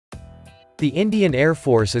The Indian Air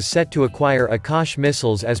Force is set to acquire Akash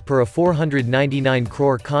missiles as per a 499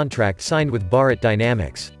 crore contract signed with Bharat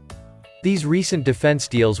Dynamics. These recent defense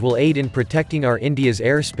deals will aid in protecting our India's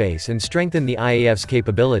airspace and strengthen the IAF's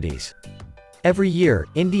capabilities. Every year,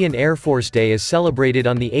 Indian Air Force Day is celebrated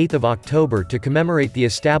on the 8th of October to commemorate the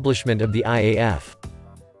establishment of the IAF,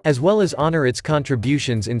 as well as honor its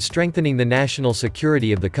contributions in strengthening the national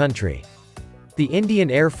security of the country. The Indian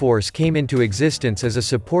Air Force came into existence as a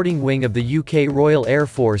supporting wing of the UK Royal Air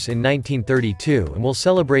Force in 1932 and will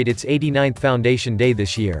celebrate its 89th Foundation Day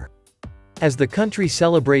this year. As the country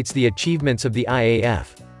celebrates the achievements of the IAF,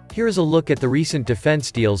 here is a look at the recent defense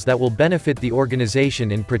deals that will benefit the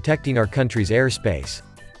organization in protecting our country's airspace.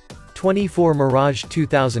 24 Mirage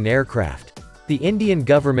 2000 aircraft. The Indian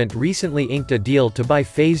government recently inked a deal to buy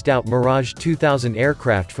phased-out Mirage 2000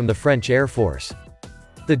 aircraft from the French Air Force.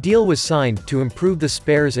 The deal was signed to improve the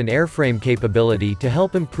spares and airframe capability to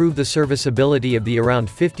help improve the serviceability of the around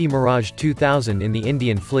 50 Mirage 2000 in the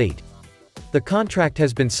Indian fleet. The contract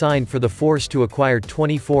has been signed for the force to acquire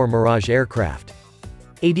 24 Mirage aircraft.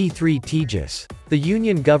 83 Tejas. The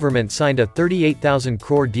Union government signed a 38,000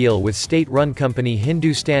 crore deal with state-run company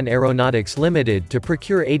Hindustan Aeronautics Limited to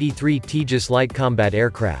procure 83 Tejas light combat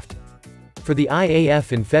aircraft for the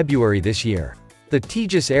IAF in February this year. The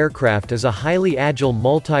Tejas aircraft is a highly agile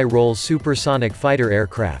multi-role supersonic fighter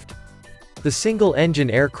aircraft. The single-engine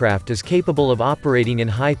aircraft is capable of operating in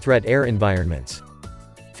high-threat air environments.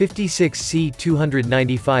 56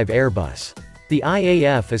 C-295 Airbus. The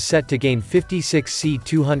IAF is set to gain 56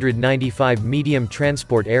 C-295 medium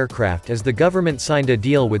transport aircraft as the government signed a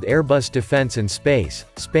deal with Airbus Defence and Space,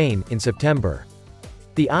 Spain, in September.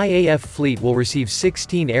 The IAF fleet will receive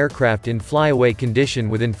 16 aircraft in flyaway condition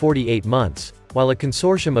within 48 months, while a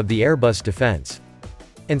consortium of the Airbus Defence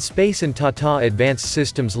and Space and Tata Advanced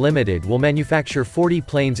Systems Limited will manufacture 40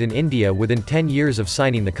 planes in India within 10 years of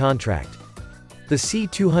signing the contract. The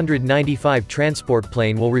C-295 transport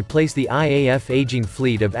plane will replace the IAF aging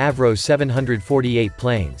fleet of Avro 748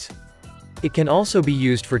 planes. It can also be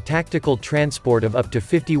used for tactical transport of up to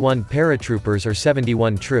 51 paratroopers or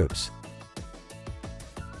 71 troops.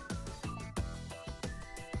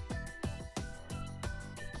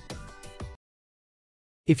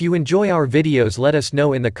 If you enjoy our videos, let us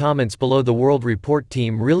know in the comments below. The World Report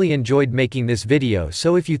team really enjoyed making this video,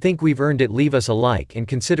 so if you think we've earned it, leave us a like and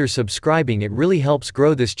consider subscribing. It really helps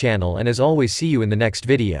grow this channel, and as always, see you in the next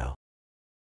video.